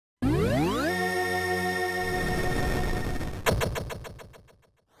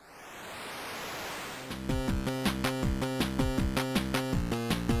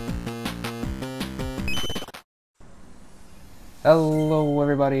Hello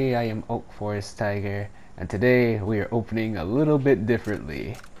everybody, I am Oak Forest Tiger, and today we are opening a little bit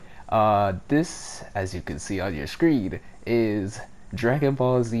differently. This, as you can see on your screen, is Dragon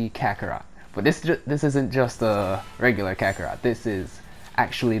Ball Z Kakarot. But this isn't just a regular Kakarot, this is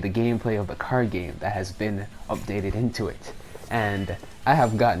actually the gameplay of the card game that has been updated into it. And I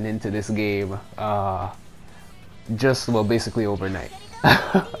have gotten into this game, basically overnight.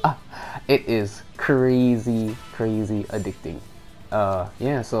 It is crazy addicting. I'm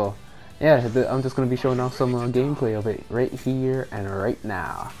just gonna be showing off some gameplay of it right here and right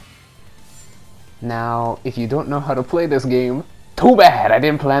now. Now, if you don't know how to play this game, too bad. I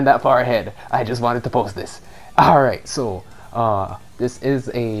didn't plan that far ahead. I just wanted to post this. Alright, so this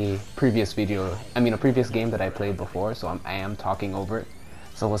is a previous game that I played before, so I am talking over it.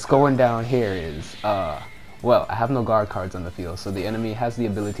 So what's going down here is well, I have no guard cards on the field, so the enemy has the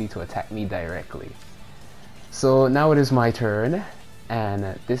ability to attack me directly. So now it is my turn,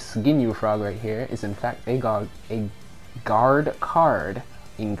 and this Ginyu frog right here is in fact a guard card,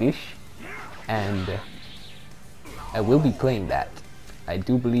 English, and I will be playing that. I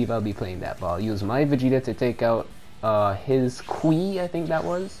do believe I'll be playing that, but I'll use my Vegeta to take out his Kui, I think that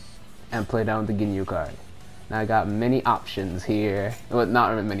was, and play down the Ginyu card. Now I got many options here. Well,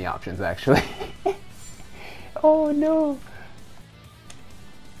 not many options actually. Oh no!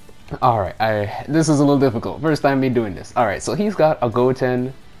 Alright, this is a little difficult. First time me doing this. Alright, so he's got a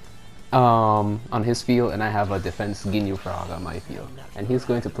Goten on his field, and I have a defense Ginyu Frog on my field. And he's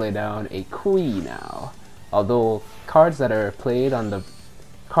going to play down a Kui now. Although cards played on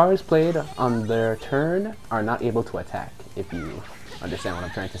their turn are not able to attack, if you understand what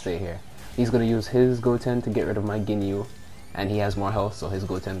I'm trying to say here. He's going to use his Goten to get rid of my Ginyu, and he has more health, so his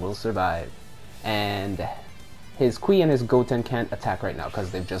Goten will survive. And his Kui and his Goten can't attack right now because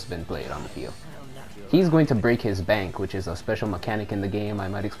they've just been played on the field. He's going to break his bank, which is a special mechanic in the game I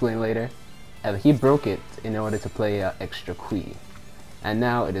might explain later. He broke it in order to play extra Kui. And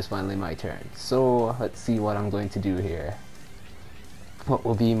now it is finally my turn. So let's see what I'm going to do here. What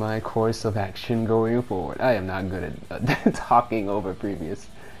will be my course of action going forward? I am not good at talking over previous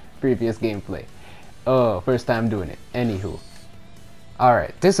gameplay. Oh, first time doing it. Anywho.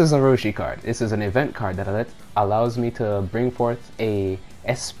 Alright, this is a Roshi card. This is an event card that allows me to bring forth a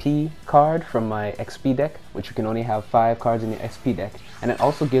SP card from my XP deck, which you can only have 5 cards in your XP deck, and it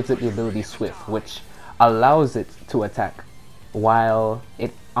also gives it the ability Swift, which allows it to attack while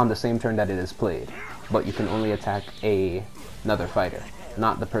on the same turn that it is played, but you can only attack another fighter,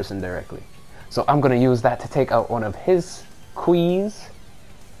 not the person directly. So I'm gonna use that to take out one of his Kuis,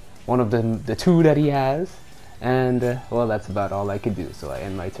 one of the 2 that he has. And, well, that's about all I could do, so I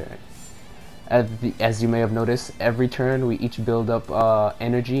end my turn. As you may have noticed, every turn we each build up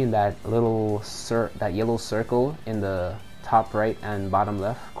energy in that little yellow circle in the top right and bottom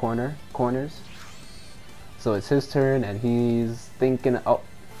left corners. So it's his turn, and he's thinking, oh,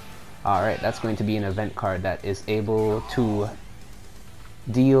 alright, that's going to be an event card that is able to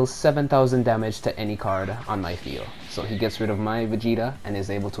deal 7,000 damage to any card on my field. So he gets rid of my Vegeta and is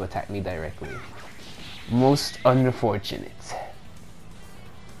able to attack me directly. Most unfortunate.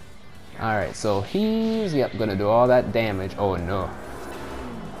 Alright, so he's gonna do all that damage. Oh no.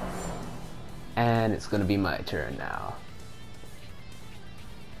 And it's gonna be my turn now.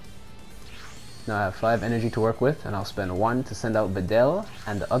 Now I have 5 energy to work with, and I'll spend 1 to send out Videl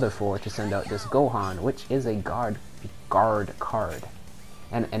and the other 4 to send out this Gohan, which is a guard card.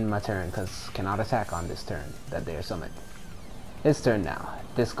 And end my turn because cannot attack on this turn that they are summoned. His turn now.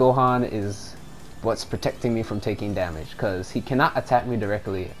 This Gohan is what's protecting me from taking damage, because he cannot attack me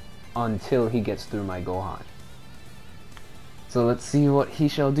directly until he gets through my Gohan. So let's see what he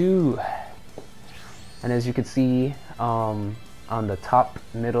shall do. And as you can see, on the top,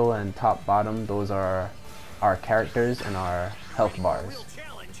 middle, and top bottom, those are our characters and our health bars.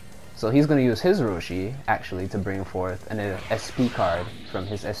 So he's going to use his Roshi, actually, to bring forth an SP card from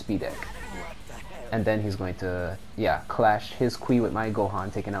his SP deck. And then he's going to, clash his Kui with my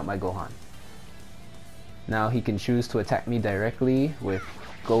Gohan, taking out my Gohan. Now he can choose to attack me directly with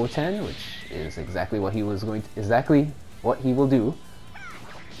Goten, which is exactly what he will do.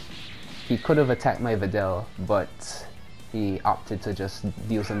 He could have attacked my Videl, but he opted to just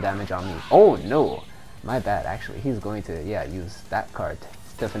deal some damage on me. Oh no! My bad, actually. He's going to, use that card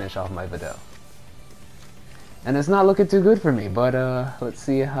to finish off my Videl. And it's not looking too good for me, but let's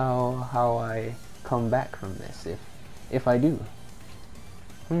see how I come back from this, if I do.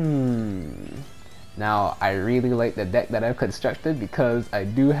 Now, I really like the deck that I've constructed because I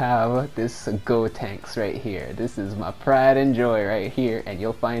do have this Gotanks right here. This is my pride and joy right here, and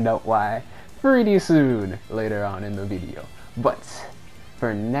you'll find out why pretty soon later on in the video. But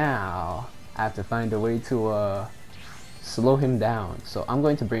for now, I have to find a way to slow him down. So I'm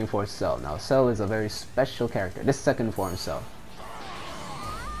going to bring forth Cell. Now Cell is a very special character. This second form Cell.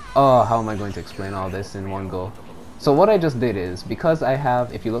 Oh, how am I going to explain all this in one go? So what I just did is, because I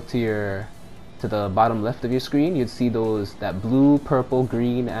have, if you look to the bottom left of your screen, you'd see that blue, purple,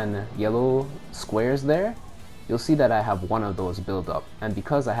 green, and yellow squares there. You'll see that I have one of those build up, and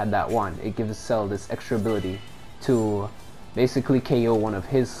because I had that one, it gives Cell this extra ability to basically KO one of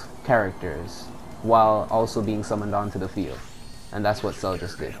his characters while also being summoned onto the field, and that's what Cell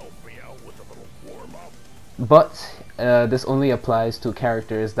just did. But this only applies to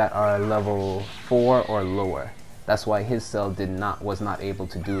characters that are level 4 or lower. That's why his Cell was not able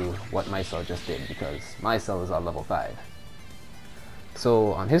to do what my Cell just did, because my Cell is on level 5.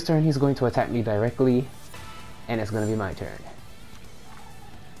 So on his turn, he's going to attack me directly, and it's going to be my turn.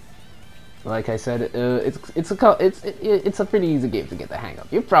 Like I said, it's a pretty easy game to get the hang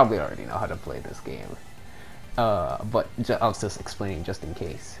of. You probably already know how to play this game, but I was just explaining just in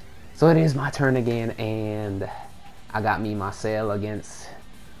case. So it is my turn again, and I got me my Cell against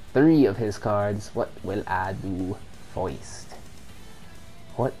 3 of his cards. What will I do first?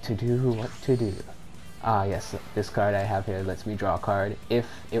 What to do? What to do? Ah, yes, this card I have here lets me draw a card. If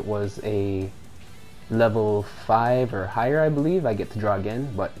it was a level 5 or higher, I believe, I get to draw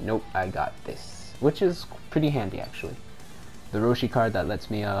again, but nope, I got this, which is pretty handy actually. The Roshi card that lets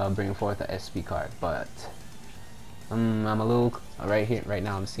me bring forth a SP card, but I'm a little right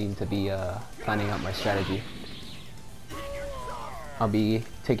now. I'm seem to be planning out my strategy. I'll be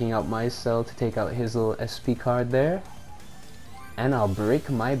taking out my Cell to take out his little SP card there, and I'll break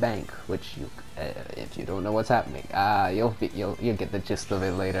my bank, which if you don't know what's happening, you'll get the gist of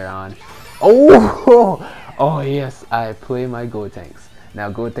it later on. Oh yes, I play my Gotanks.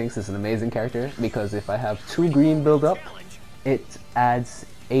 Now Gotanks is an amazing character because if I have 2 green build up, it adds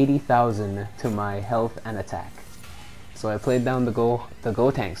 80,000 to my health and attack. So I played down the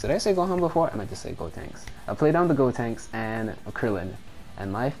Gotanks. Did I say Gohan before? I meant to say Gotanks. I played down the Gotanks and a Krillin,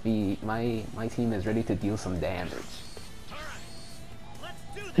 and my team is ready to deal some damage.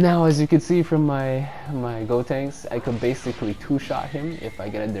 Now, as you can see from my Gotanks, I could basically 2-shot him if I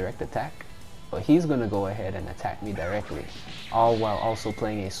get a direct attack. But he's gonna go ahead and attack me directly, all while also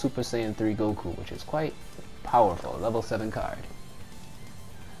playing a Super Saiyan 3 Goku, which is quite powerful, level 7 card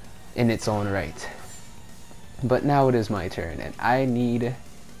in its own right. But now it is my turn, and I need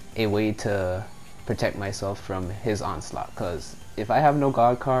a way to protect myself from his onslaught, because if I have no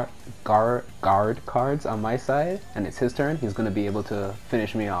guard cards on my side and it's his turn, he's going to be able to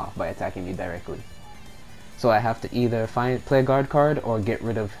finish me off by attacking me directly. So I have to either play a guard card or get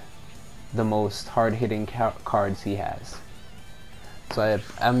rid of the most hard-hitting cards he has. So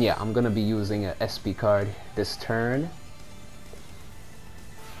I'm going to be using a SP card this turn,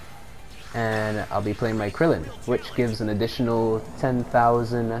 and I'll be playing my Krillin, which gives an additional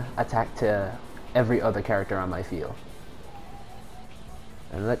 10,000 attack to every other character on my field.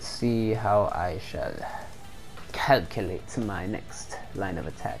 And let's see how I shall calculate my next line of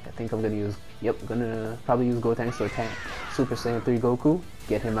attack. I think I'm gonna use, probably use Gotanks to attack Super Saiyan 3 Goku,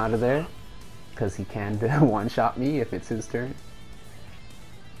 get him out of there, because he can one-shot me if it's his turn.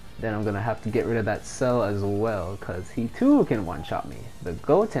 Then I'm gonna have to get rid of that Cell as well, because he too can one-shot me. The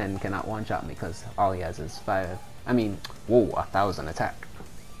Goten cannot one-shot me because all he has is 1,000 attack.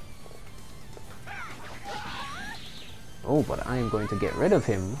 Oh, but I am going to get rid of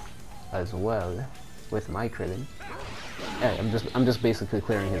him as well with my Krillin. Yeah, I'm just basically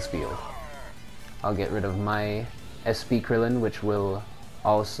clearing his field. I'll get rid of my SP Krillin, which will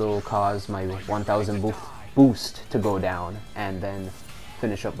also cause my 1,000 boost to go down, and then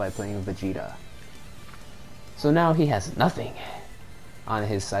finish up by playing Vegeta. So now he has nothing on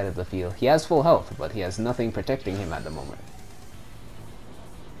his side of the field. He has full health, but he has nothing protecting him at the moment.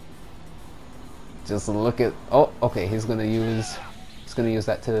 Just look at, oh, okay, he's gonna use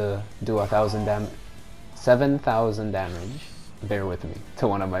that to do 1,000 damage, 7,000 damage. Bear with me, to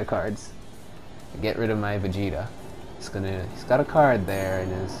one of my cards. Get rid of my Vegeta. He's got a card there in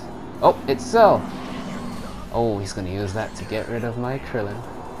his, oh, it's Cell. Oh, he's gonna use that to get rid of my Krillin.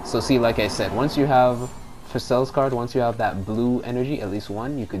 So see, like I said, once you have, for Cell's card, once you have that blue energy, at least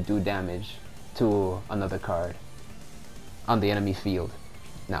one, you could do damage to another card on the enemy field.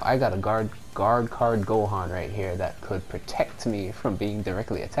 Now I got a guard card Gohan right here that could protect me from being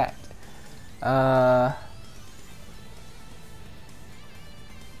directly attacked. Yeah,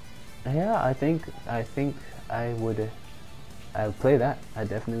 I think I'd play that. I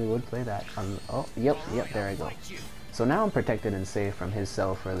definitely would play that. Oh, yep, there I go. So now I'm protected and safe from his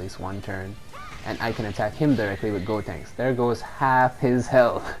cell for at least one turn. And I can attack him directly with Gotanks. There goes half his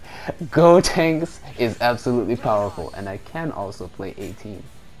health. Gotanks is absolutely powerful, and I can also play 18.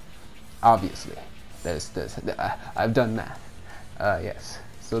 Obviously, I've done math. Yes.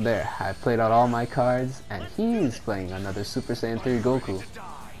 So there, I played out all my cards, and he's playing another Super Saiyan 3 Goku,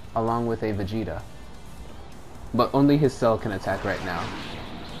 along with a Vegeta. But only his cell can attack right now.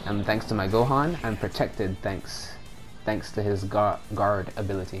 And thanks to my Gohan, I'm protected thanks to his guard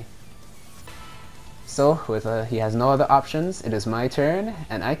ability. So, he has no other options, it is my turn,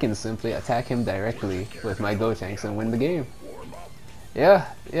 and I can simply attack him directly with my Gotanks and win the game. Yeah,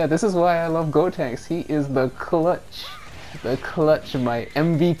 this is why I love Gotanks. He is the clutch, my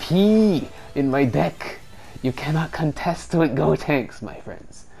MVP in my deck. You cannot contest with Gotanks, my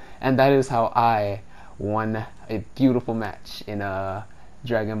friends. And that is how I won a beautiful match in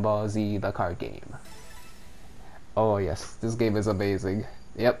Dragon Ball Z, the card game. Oh yes, this game is amazing.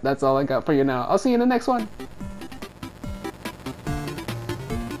 Yep, that's all I got for you now. I'll see you in the next one.